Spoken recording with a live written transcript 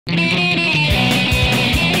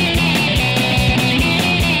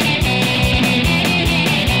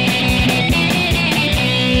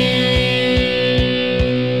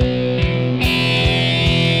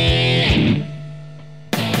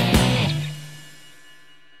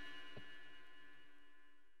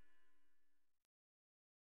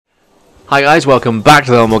Hi guys, welcome back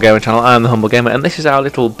to the Humble Gamer channel. I am the Humble Gamer, and this is our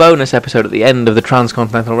little bonus episode at the end of the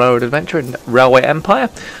Transcontinental Railroad adventure in Railway Empire.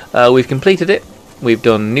 We've completed it. We've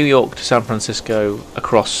done New York to San Francisco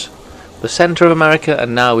across the centre of America,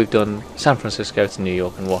 and now we've done San Francisco to New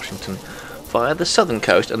York and Washington via the southern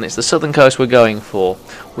coast, and it's the southern coast we're going for.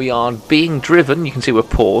 We are being driven, you can see we're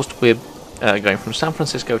paused, we're going from San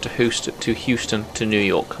Francisco to Houston to New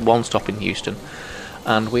York, one stop in Houston.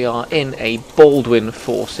 And we are in a Baldwin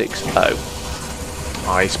 460.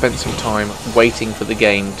 I spent some time waiting for the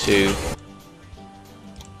game to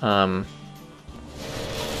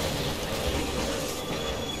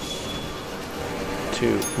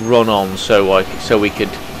run on so we could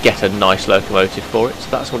get a nice locomotive for it. So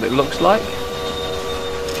that's what it looks like.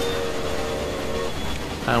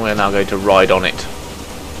 And we're now going to ride on it.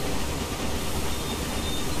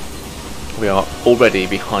 We are already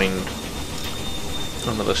behind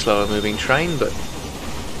another slower moving train, but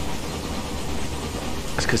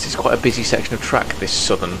that's because it's quite a busy section of track, this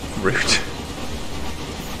southern route.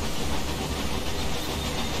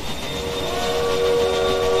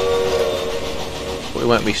 We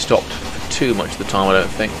won't be stopped for too much of the time, I don't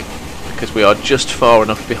think, because we are just far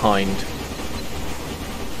enough behind,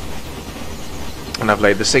 and I've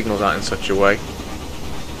laid the signals out in such a way.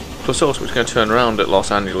 Plus also it's going to turn around at Los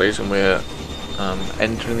Angeles, and we're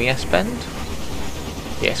entering the S-Bend.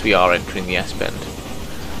 Yes, we are entering the S-Bend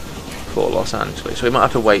for Los Angeles, so we might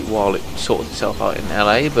have to wait while it sorts itself out in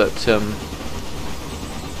LA, but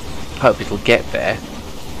hope it'll get there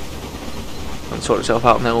and sort itself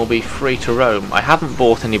out, and then we'll be free to roam. I haven't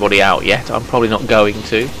bought anybody out yet, I'm probably not going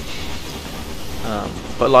to,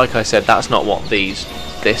 but like I said, that's not what this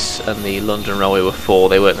and the London Railway were for.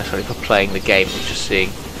 They weren't necessarily for playing the game, it was just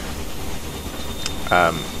seeing,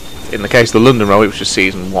 in the case of the London Railway, it was just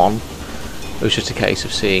Season 1. It was just a case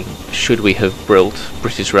of seeing, should we have built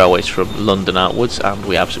British Railways from London outwards, and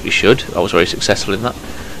we absolutely should. I was very successful in that.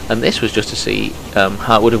 And this was just to see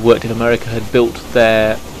how it would have worked if America had built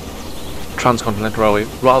their Transcontinental Railway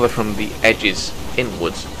rather from the edges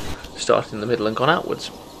inwards, started in the middle and gone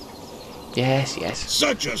outwards. Yes, yes.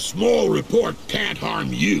 Such a small report can't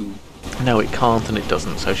harm you. No, it can't, and it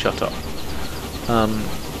doesn't, so shut up. And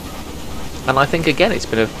I think, again, it's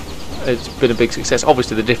been a big success.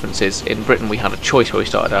 Obviously the difference is, in Britain we had a choice where we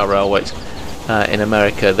started our railways. In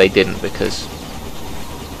America they didn't, because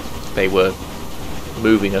they were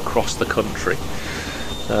moving across the country.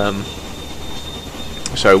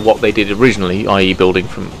 So what they did originally, i.e. building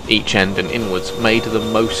from each end and inwards, made the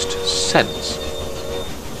most sense.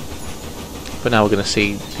 But now we're going to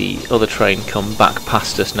see the other train come back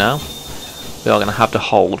past us now. We are going to have to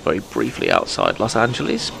hold very briefly outside Los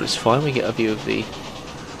Angeles, but it's fine, we get a view of the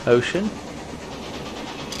ocean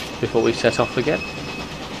before we set off again.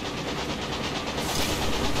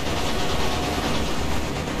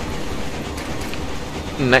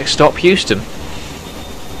 Next stop, Houston.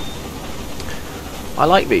 I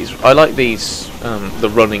like these. The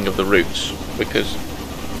running of the routes, because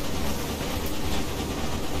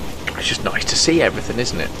it's just nice to see everything,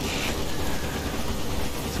 isn't it?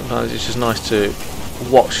 Sometimes it's just nice to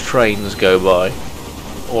watch trains go by,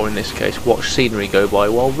 or in this case, watch scenery go by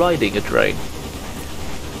while riding a train.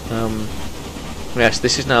 Yes,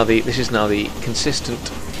 this is now the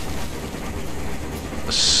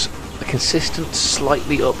consistent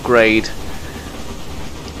slightly upgrade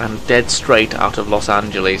and dead straight out of Los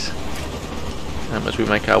Angeles as we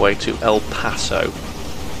make our way to El Paso.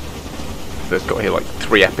 That got here like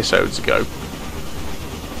 3 episodes ago.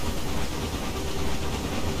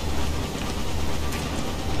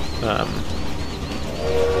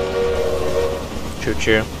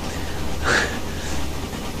 Choo-choo.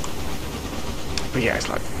 But yeah,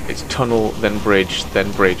 it's tunnel, then bridge,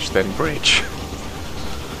 then bridge, then bridge.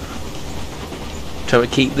 To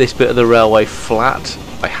keep this bit of the railway flat,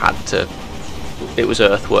 I had to. It was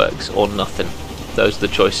earthworks or nothing. Those are the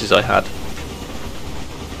choices I had.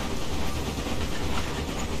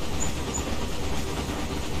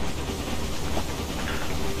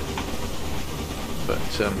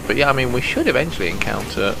 But yeah, I mean, we should eventually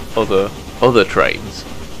encounter other trains,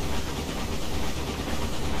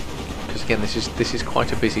 because again, this is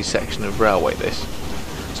quite a busy section of railway.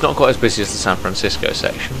 It's not quite as busy as the San Francisco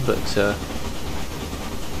section, but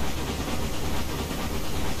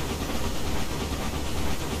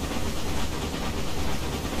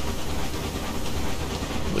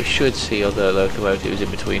we should see other locomotives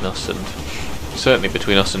in between us, and certainly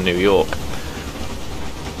between us and New York.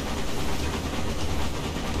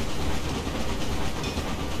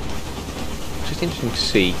 It's interesting to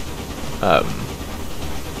see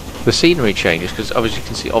the scenery changes, because as you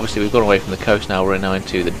can see, obviously we've gone away from the coast now. We're now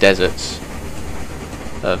into the deserts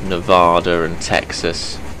of Nevada and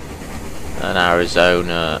Texas and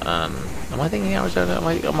Arizona. Am I thinking Arizona?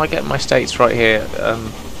 Am I getting my states right here?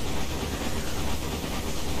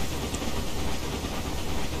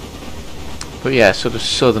 But yeah, sort of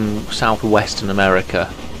southern, southwestern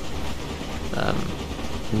America.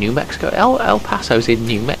 New Mexico. El Paso's in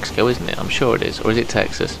New Mexico, isn't it? I'm sure it is. Or is it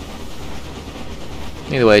Texas?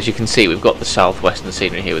 Either way, as you can see, we've got the southwestern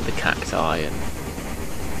scenery here with the cacti and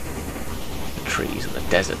the trees and the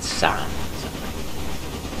desert sands.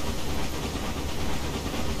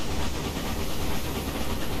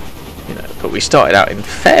 You know, but we started out in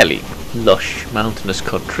fairly lush, mountainous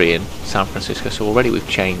country in San Francisco, so already we've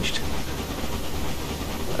changed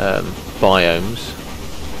biomes.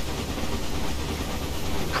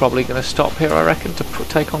 Probably going to stop here, I reckon, to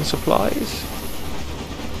take on supplies.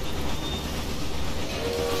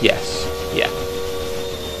 Yes, yeah.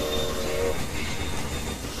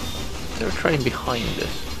 Is there a train behind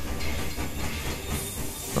us?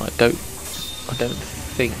 No, I don't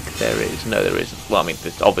think there is. No, there isn't. Well, I mean,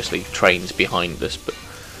 there's obviously trains behind us, but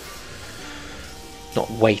not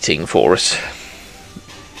waiting for us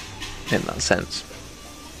in that sense.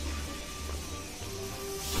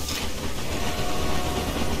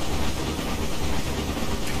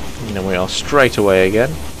 And then we are straight away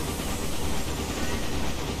again,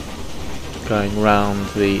 going round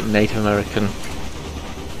the Native American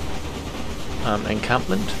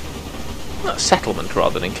encampment. Well, settlement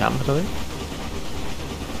rather than encampment, I think.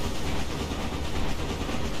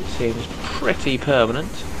 It seems pretty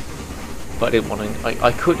permanent, but I didn't want to.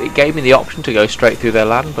 I could. It gave me the option to go straight through their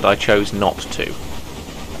land, but I chose not to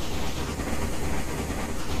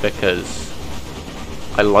because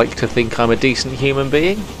I like to think I'm a decent human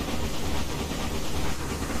being.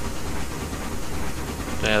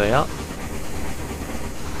 There they are,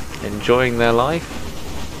 enjoying their life,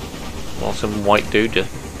 while some white dude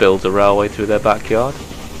just builds a railway through their backyard.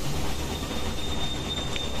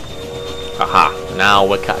 Aha, now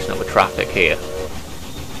we're catching up with traffic here.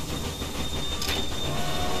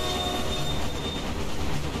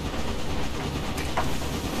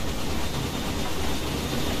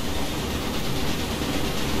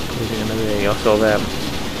 Is it going to be us or them?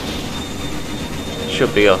 It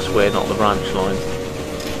should be us, we're not the branch line.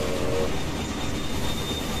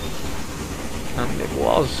 And it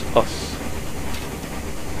was us.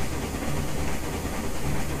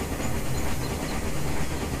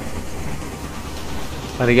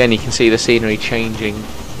 And again, you can see the scenery changing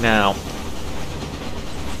now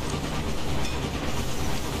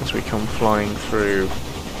as we come flying through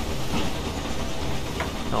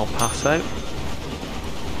El Paso.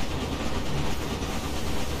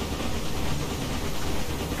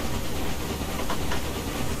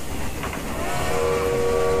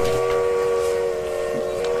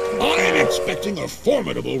 Expecting a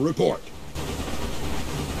formidable report.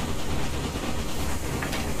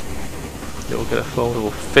 You'll get a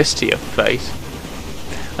formidable fist to your face.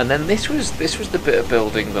 And then this was the bit of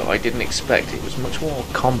building that I didn't expect. It was much more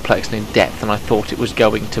complex and in depth than I thought it was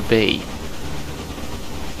going to be.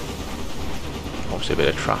 Obviously a bit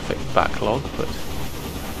of traffic backlog, but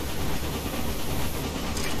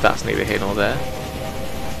that's neither here nor there.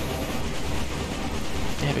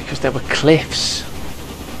 Yeah, because there were cliffs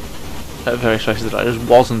at various places that I just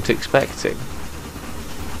wasn't expecting.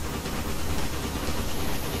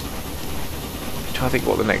 I'm trying to think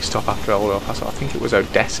what the next stop after El Paso. I think it was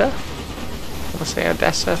Odessa. I want to say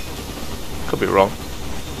Odessa. Could be wrong.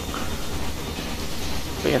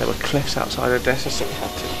 But yeah, there were cliffs outside Odessa, so we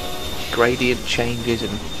had to gradient changes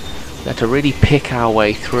and we had to really pick our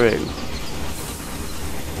way through.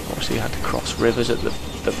 Obviously, we had to cross rivers at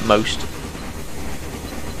the most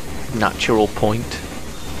natural point.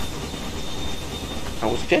 I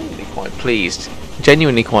was genuinely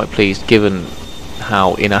quite pleased given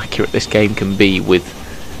how inaccurate this game can be with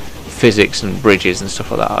physics and bridges and stuff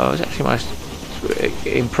like that. I was actually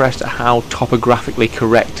impressed at how topographically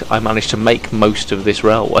correct I managed to make most of this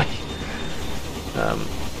railway.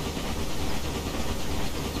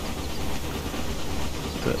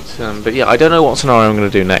 But yeah, I don't know what scenario I'm going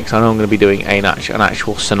to do next. I know I'm going to be doing an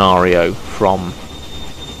actual scenario from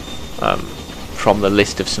the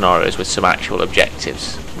list of scenarios with some actual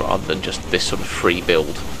objectives rather than just this sort of free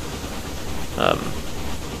build.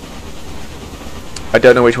 I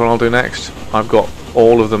don't know which one I'll do next. I've got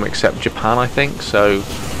all of them except Japan, I think, so...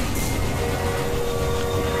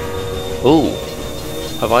 Ooh,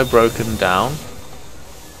 have I broken down?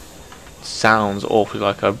 Sounds awfully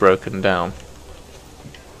like I've broken down.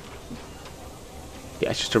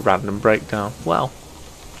 Yeah, it's just a random breakdown. Well,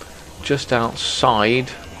 just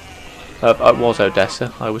outside. It was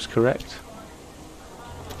Odessa, I was correct.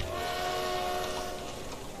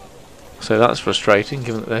 So that's frustrating,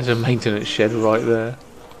 given that there's a maintenance shed right there.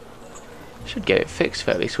 Should get it fixed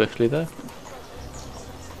fairly swiftly though.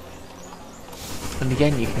 And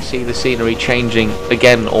again, you can see the scenery changing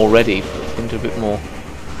again already into a bit more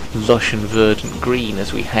lush and verdant green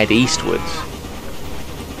as we head eastwards.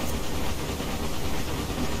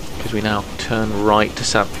 Because we now turn right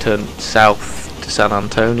to turn south to San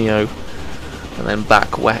Antonio, and then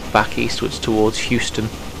back eastwards towards Houston,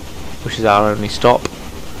 which is our only stop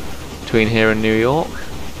between here and New York.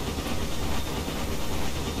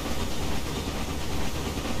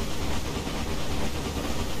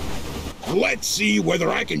 Let's see whether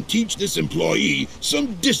I can teach this employee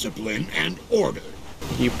some discipline and order.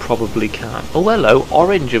 You probably can. Oh, hello,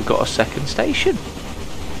 Orange have got a second station.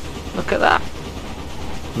 Look at that.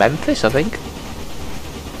 Memphis, I think.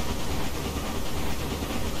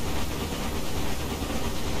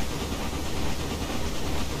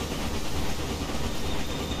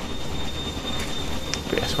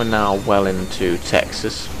 But yes, we're now well into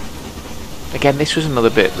Texas. Again, this was another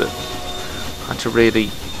bit that I had to really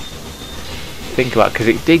think about, because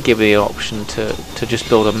it did give me the option to just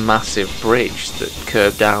build a massive bridge that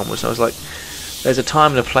curved downwards. I was like, there's a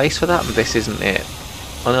time and a place for that, and this isn't it.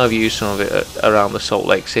 I know I've used some of it around the Salt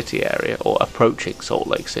Lake City area, or approaching Salt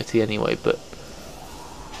Lake City anyway, but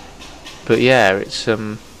yeah, it's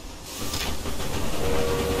I'm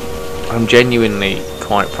genuinely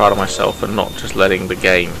quite proud of myself for not just letting the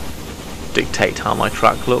game dictate how my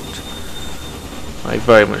track looked. I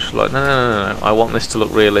very much like, no, I want this to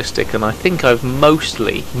look realistic, and I think I've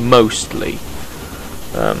mostly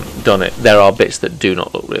done it. There are bits that do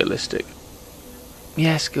not look realistic.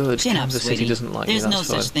 Yes, good. Kansas City doesn't like me. There's That's no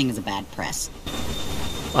fine. such thing as a bad press.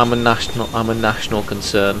 I'm a national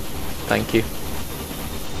concern. Thank you.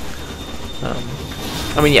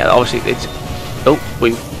 I mean, yeah, obviously it's. Oh,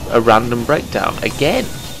 we've a random breakdown again.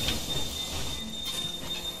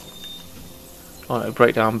 Oh, a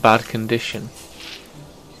breakdown, bad condition.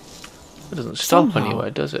 It doesn't stop anywhere,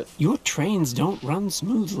 does it? Your trains don't run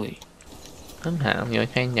smoothly. Somehow your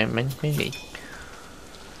train don't run smoothly.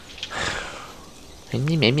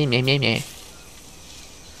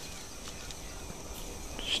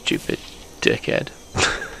 Stupid dickhead.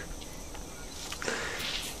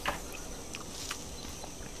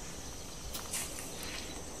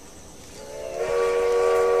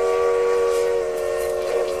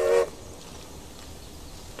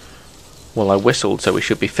 Well, I whistled, so we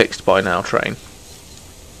should be fixed by now, train.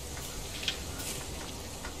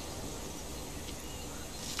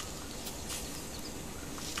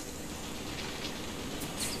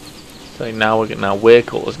 So now we're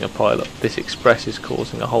causing a pile-up. This express is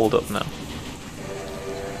causing a hold-up now.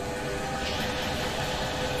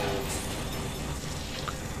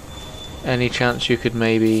 Any chance you could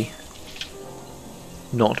maybe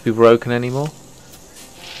not be broken anymore?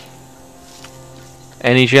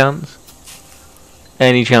 Any chance?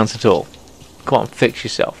 Any chance at all? Come on, fix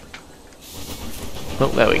yourself. Oh,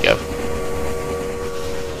 there we go.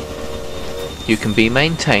 You can be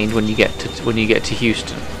maintained when you get to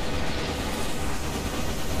Houston.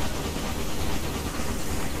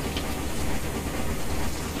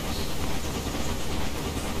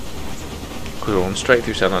 We're on straight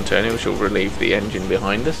through San Antonio, which will relieve the engine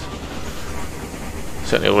behind us.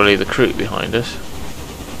 Certainly will relieve the crew behind us.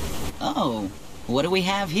 Oh, what do we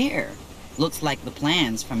have here? Looks like the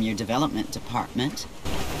plans from your development department.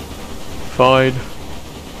 Fine.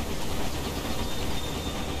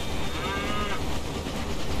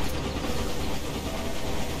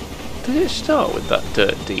 Did it start with that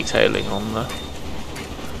dirt detailing on the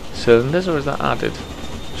cylinders, or is that added?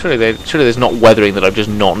 Surely there's not weathering that I've just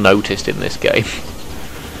not noticed in this game.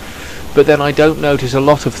 But then I don't notice a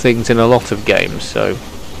lot of things in a lot of games, so...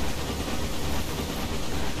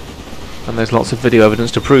 And there's lots of video evidence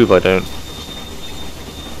to prove I don't.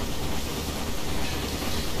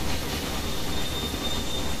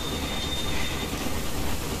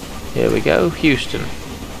 Here we go, Houston.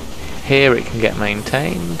 Here it can get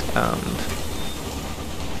maintained and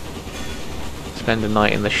spend a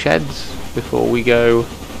night in the sheds before we go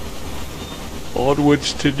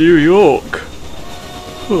onwards to New York.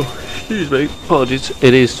 Oh, excuse me, apologies.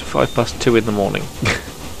 It is 2:05 in the morning.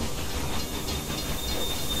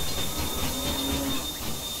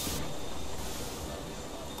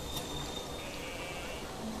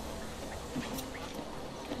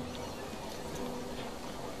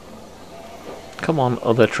 Come on,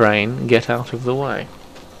 other train, get out of the way.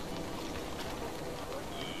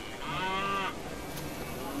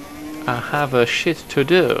 I have a shit to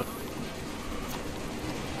do.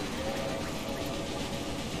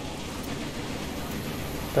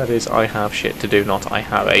 That is, I have shit to do, not I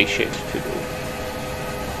have a shit to do.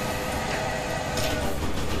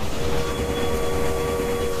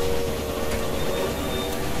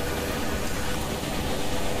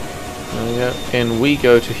 There we go. In we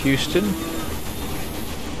go to Houston. I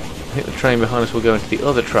think the train behind us will go into the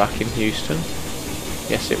other track in Houston.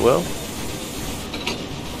 Yes, it will.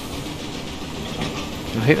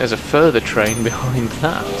 I think there's a further train behind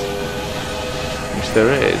that. Which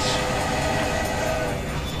there is.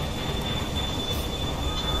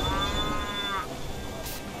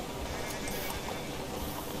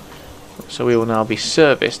 So we will now be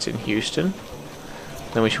serviced in Houston.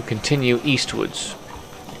 Then we shall continue eastwards.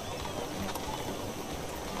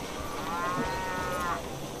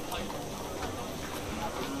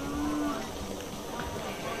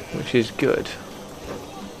 Which is good.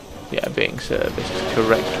 Yeah, being serviced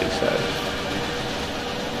correctly so.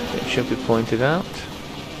 It should be pointed out.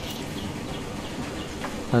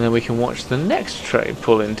 And then we can watch the next train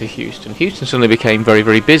pull into Houston. Houston suddenly became very,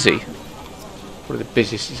 very busy. One of the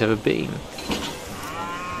busiest it's ever been.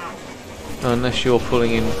 Unless you're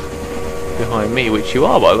pulling in behind me, which you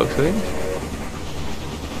are by the looks of things.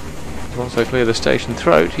 Once I clear the station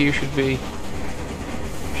throat, you should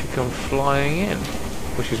come flying in.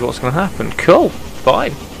 Which is what's going to happen. Cool.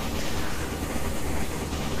 Fine.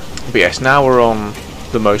 But yes, now we're on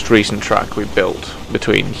the most recent track we built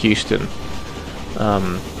between Houston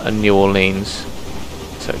and New Orleans.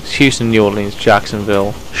 So it's Houston, New Orleans,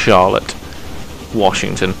 Jacksonville, Charlotte,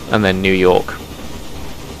 Washington, and then New York.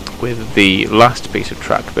 With the last piece of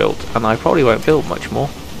track built, and I probably won't build much more.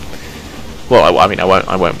 Well, I mean, I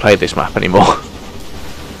won't play this map anymore.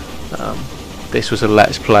 This was a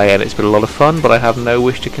let's play, and it's been a lot of fun, but I have no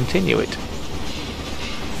wish to continue it.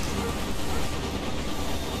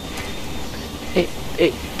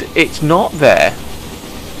 It's not there.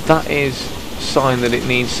 That is a sign that it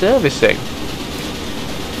needs servicing.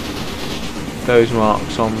 Those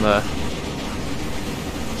marks on the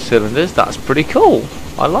cylinders, that's pretty cool.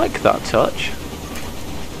 I like that touch.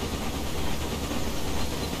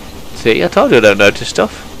 See, I told you I don't notice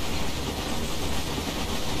stuff.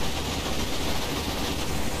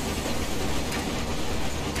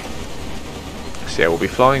 So yeah, we'll be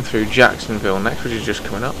flying through Jacksonville next, which is just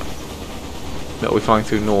coming up. No, we'll be flying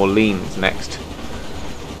through New Orleans next.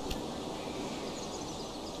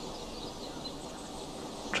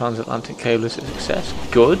 Transatlantic cable is a success.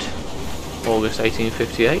 Good. August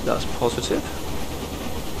 1858, that's positive.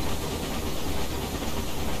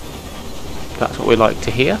 That's what we like to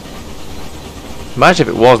hear. Imagine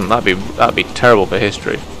if it wasn't, that'd be terrible for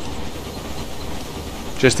history.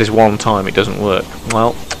 Just this one time it doesn't work.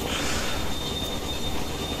 Well,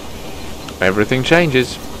 everything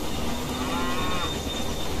changes.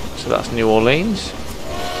 So that's New Orleans.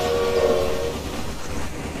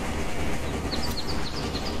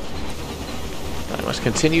 I must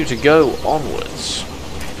continue to go onwards.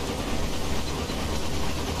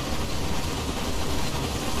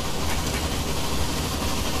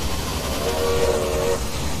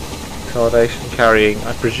 Accommodation carrying,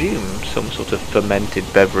 I presume, some sort of fermented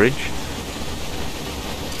beverage.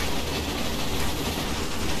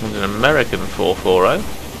 And an American 440.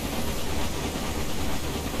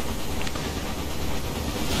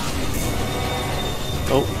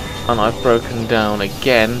 Oh, and I've broken down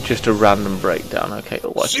again. Just a random breakdown. Okay,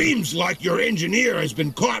 Seems like your engineer has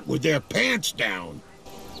been caught with their pants down.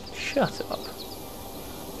 Shut up.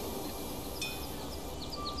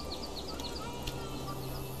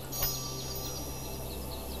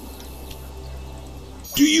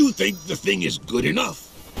 Do you think the thing is good enough?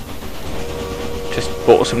 Just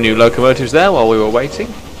bought some new locomotives there while we were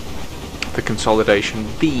waiting. The Consolidation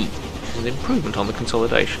B, which is an improvement on the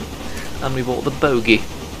Consolidation. And we bought the Bogey.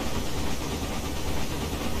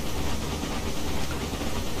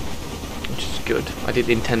 Which is good. I did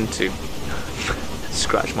intend to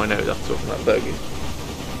scratch my nose after talking about bogies.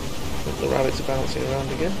 The rabbits are bouncing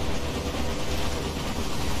around again.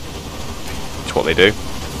 It's what they do.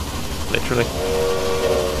 Literally.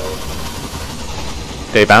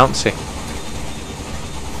 They're bouncy.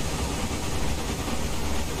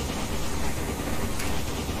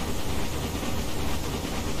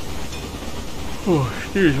 Oh,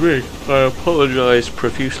 excuse me. I apologise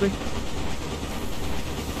profusely.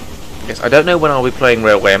 Yes, I don't know when I'll be playing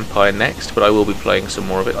Railway Empire next, but I will be playing some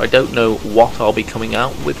more of it. I don't know what I'll be coming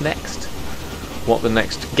out with next. What the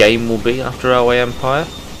next game will be after Railway Empire.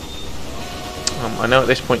 I know at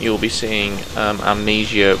this point you'll be seeing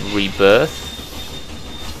Amnesia Rebirth.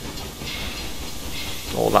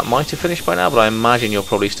 Or that might have finished by now, but I imagine you're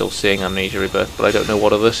probably still seeing Amnesia Rebirth, but I don't know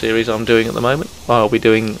what other series I'm doing at the moment. I'll be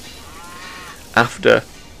doing after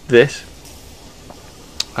this.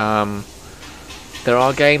 There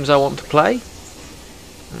are games I want to play,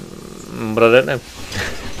 but I don't know.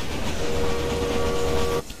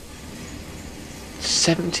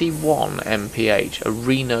 71 mph, a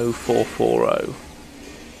Reno 440.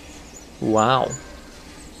 Wow.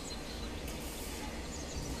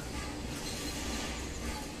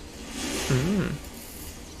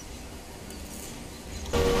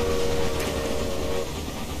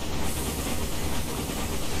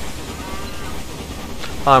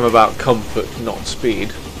 I'm about comfort, not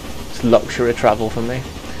speed. It's luxury travel for me.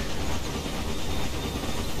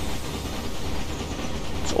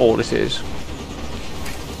 That's all it is.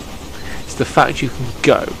 It's the fact you can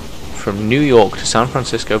go from New York to San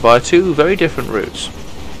Francisco via two very different routes.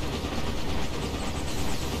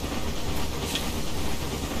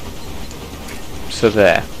 So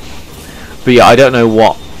there. But yeah, I don't know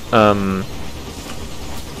what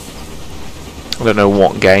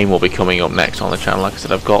game will be coming up next on the channel. Like I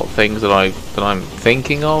said, I've got things that I'm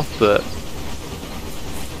thinking of, but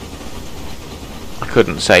I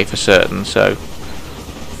couldn't say for certain, so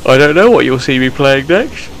I don't know what you'll see me playing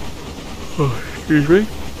next. Oh, excuse me.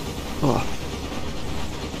 Oh.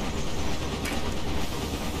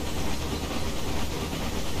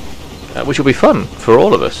 Which will be fun for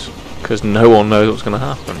all of us, because no one knows what's going to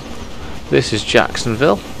happen. This is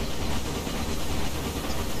Jacksonville.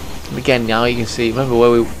 And again, now you can see, remember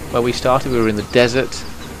where we started? We were in the desert,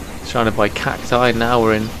 surrounded by cacti. Now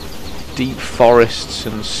we're in deep forests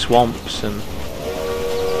and swamps, and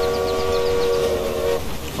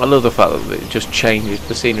I love the fact that it just changes,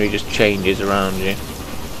 the scenery just changes around you.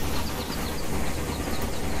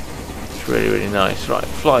 It's really, really nice. Right,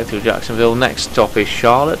 flying through Jacksonville. Next stop is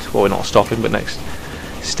Charlotte. Well, we're not stopping, but next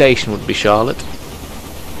station would be Charlotte.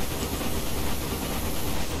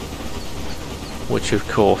 Which of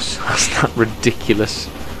course has that ridiculous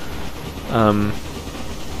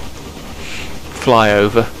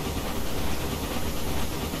flyover,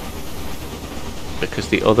 because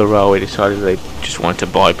the other railway decided they just wanted to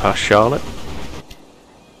bypass Charlotte.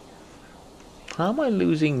 How am I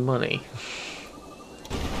losing money?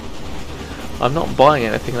 I'm not buying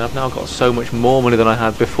anything and I've now got so much more money than I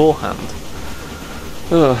had beforehand.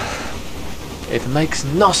 Ugh. It makes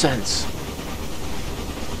no sense.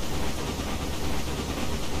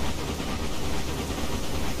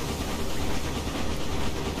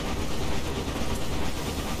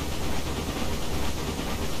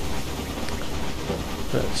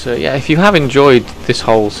 But yeah, if you have enjoyed this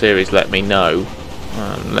whole series, let me know.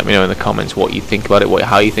 Let me know in the comments what you think about it,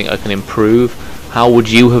 how you think I can improve. How would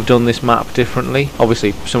you have done this map differently?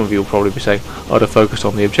 Obviously, some of you will probably be saying, I'd have focused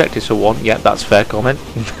on the objectives for one. Yeah, that's a fair comment.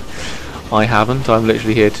 I haven't. I'm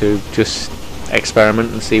literally here to just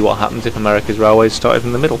experiment and see what happens if America's railways started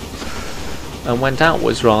in the middle and went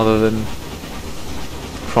outwards rather than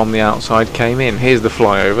from the outside came in. Here's the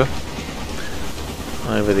flyover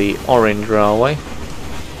over the Orange Railway.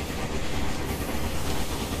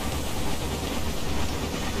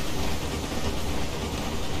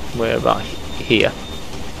 We're about here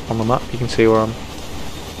on the map. You can see where I'm.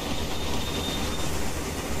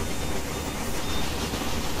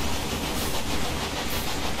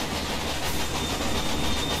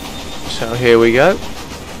 So here we go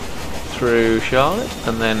through Charlotte,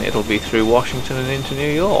 and then it'll be through Washington and into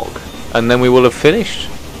New York, and then we will have finished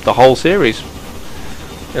the whole series.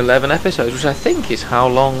 11 episodes, which I think is how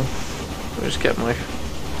long. Let me just get my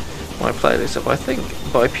playlist up. I think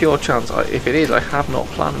by pure chance, if it is, I have not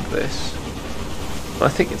planned this, but I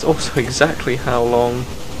think it's also exactly how long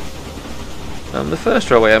the first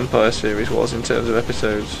Railway Empire series was in terms of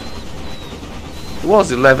episodes. It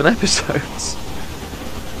was 11 episodes.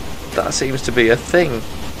 That seems to be a thing.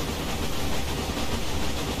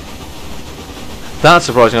 That's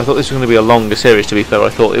surprising. I thought this was going to be a longer series, to be fair. I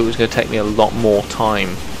thought it was going to take me a lot more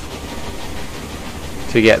time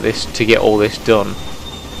to get all this done.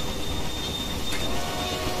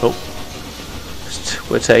 Oh,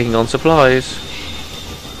 we're taking on supplies.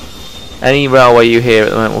 Any railway you hear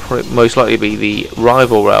at the moment will probably most likely be the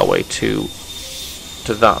rival railway to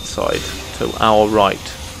that side, to our right.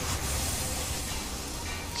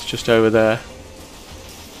 It's just over there.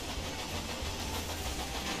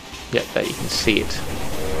 Yep, there you can see it.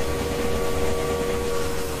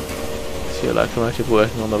 See a locomotive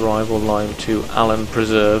working on the rival line to Allen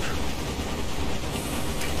Preserve.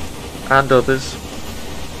 And others,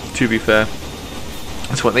 to be fair.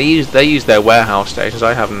 That's what they use. They use their warehouse stations.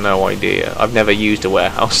 I have no idea. I've never used a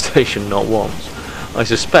warehouse station, not once. I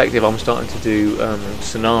suspect if I'm starting to do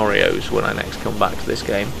scenarios when I next come back to this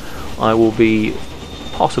game, I will be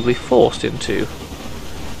possibly forced into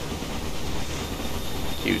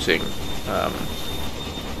using using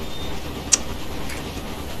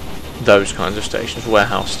those kinds of stations,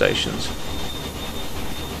 warehouse stations.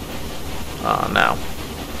 Now,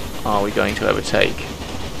 are we going to overtake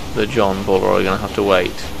the John Bull, or are we going to have to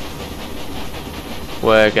wait?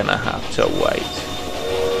 We're going to have to wait.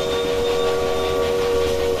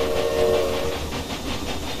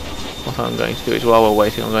 What I'm going to do is, while we're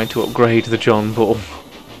waiting, I'm going to upgrade the John Bull.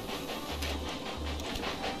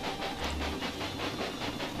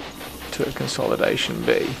 To a Consolidation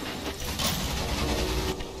B.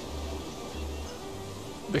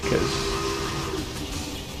 Because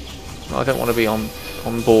I don't want to be on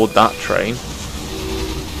board that train.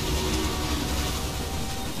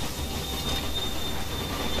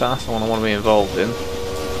 That's the one I want to be involved in,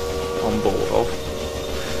 on board of.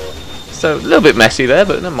 So a little bit messy there,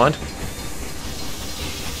 but never mind.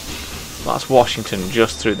 That's Washington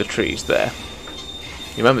just through the trees there.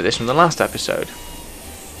 You remember this from the last episode.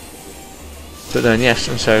 But then yes,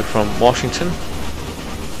 and so from Washington,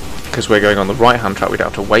 because we're going on the right hand track, we'd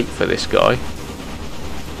have to wait for this guy.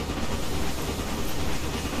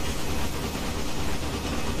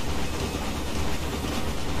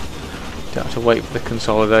 We'd have to wait for the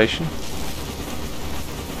consolidation.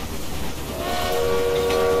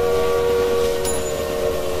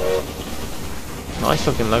 Nice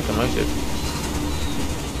looking locomotive.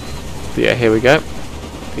 But yeah, here we go.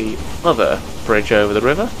 The other bridge over the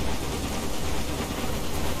river.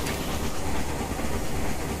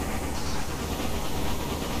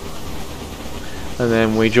 And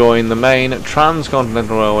then we join the main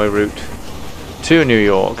Transcontinental Railway route to New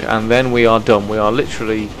York, and then we are done. We are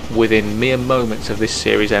literally within mere moments of this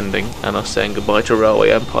series ending and us saying goodbye to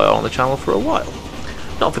Railway Empire on the channel for a while.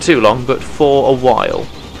 Not for too long, but for a while.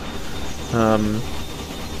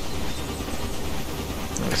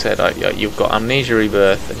 Like I said, you've got Amnesia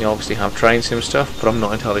Rebirth, and you obviously have Train Sim stuff, but I'm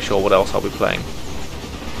not entirely sure what else I'll be playing.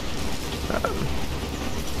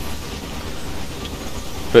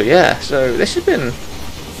 But yeah, so this has been...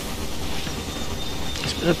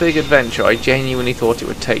 It's been a big adventure. I genuinely thought it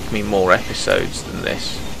would take me more episodes than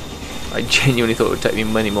this. I genuinely thought it would take me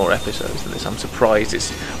many more episodes than this. I'm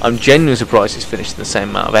genuinely surprised it's finished in the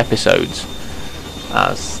same amount of episodes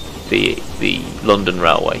as the London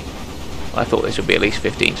Railway. I thought this would be at least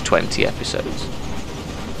 15 to 20 episodes.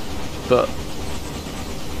 But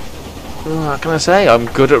what can I say? I'm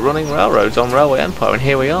good at running railroads on Railway Empire, and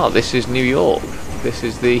here we are. This is New York. This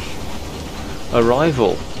is the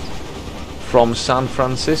arrival from San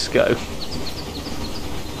Francisco.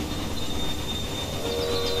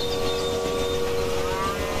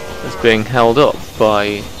 It's being held up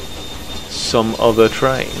by some other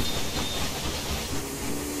train.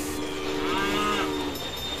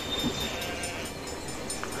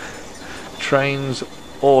 Trains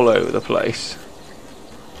all over the place.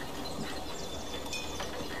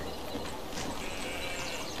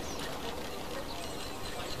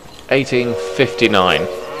 (1859),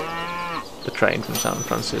 the train from San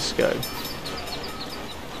Francisco.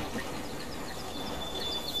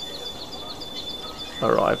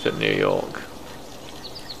 Arrived at New York.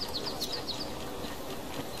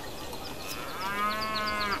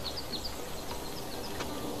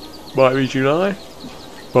 Might be July,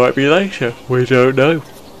 might be later, we don't know.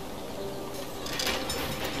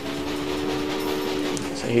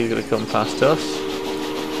 So he's going to come past us.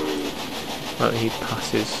 Oh, he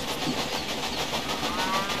passes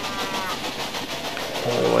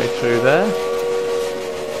all the way through there.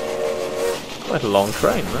 Quite a long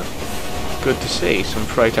train, that. Good to see some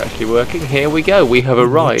freight actually working. Here we go. We have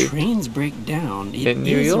arrived. When trains break down, it in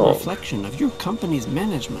New is York. a reflection of your company's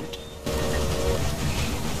management.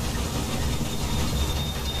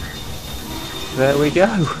 There we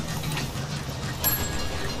go.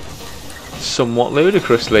 Somewhat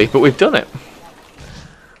ludicrously, but we've done it.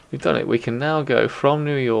 We've done it. We can now go from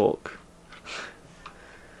New York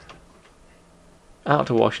out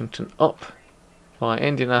to Washington, up via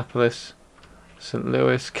Indianapolis, St.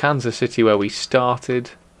 Louis, Kansas City where we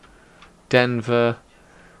started, Denver,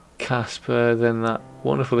 Casper, then that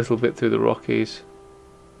wonderful little bit through the Rockies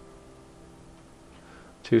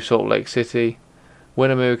to Salt Lake City,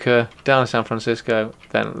 Winnemucca, down to San Francisco,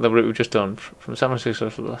 then the route we've just done from San Francisco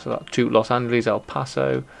to Los Angeles, El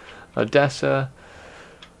Paso, Odessa,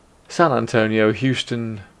 San Antonio,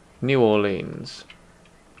 Houston, New Orleans,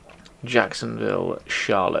 Jacksonville,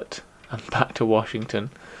 Charlotte, and back to Washington.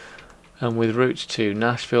 And with routes to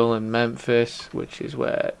Nashville and Memphis, which is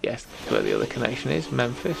where, yes, where the other connection is,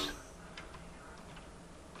 Memphis.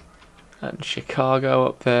 And Chicago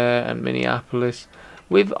up there, and Minneapolis.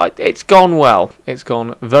 It's gone well. It's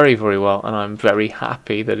gone very, very well, and I'm very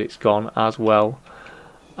happy that it's gone as well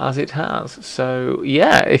as it has. So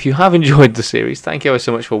yeah, if you have enjoyed the series, thank you ever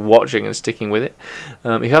so much for watching and sticking with it.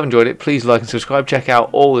 If you have enjoyed it, please like and subscribe. Check out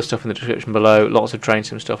all the stuff in the description below. Lots of train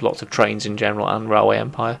sim stuff, lots of trains in general, and Railway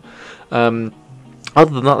Empire.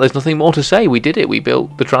 Other than that, there's nothing more to say. We did it. We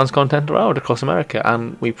built the Transcontinental Railroad across America,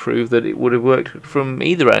 and we proved that it would have worked from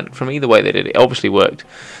either end, from either way they did it. It obviously worked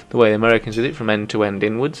the way the Americans did it, from end to end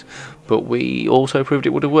inwards, but we also proved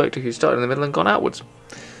it would have worked if you started in the middle and gone outwards.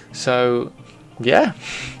 So, yeah.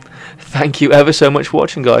 Thank you ever so much for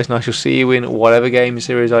watching, guys, and I shall see you in whatever game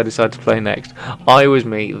series I decide to play next. I was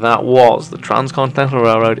me. That was the Transcontinental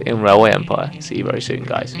Railroad in Railway Empire. See you very soon,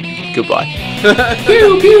 guys. Goodbye.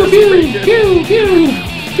 Pew pew pew pew pew pew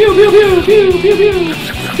pew pew pew pew pew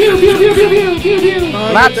pew pew pew pew pew.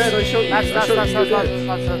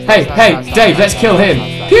 Hey, Dave, let's kill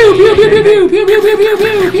him. Pew pew pew pew pew pew pew pew pew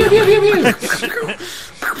pew pew pew pew.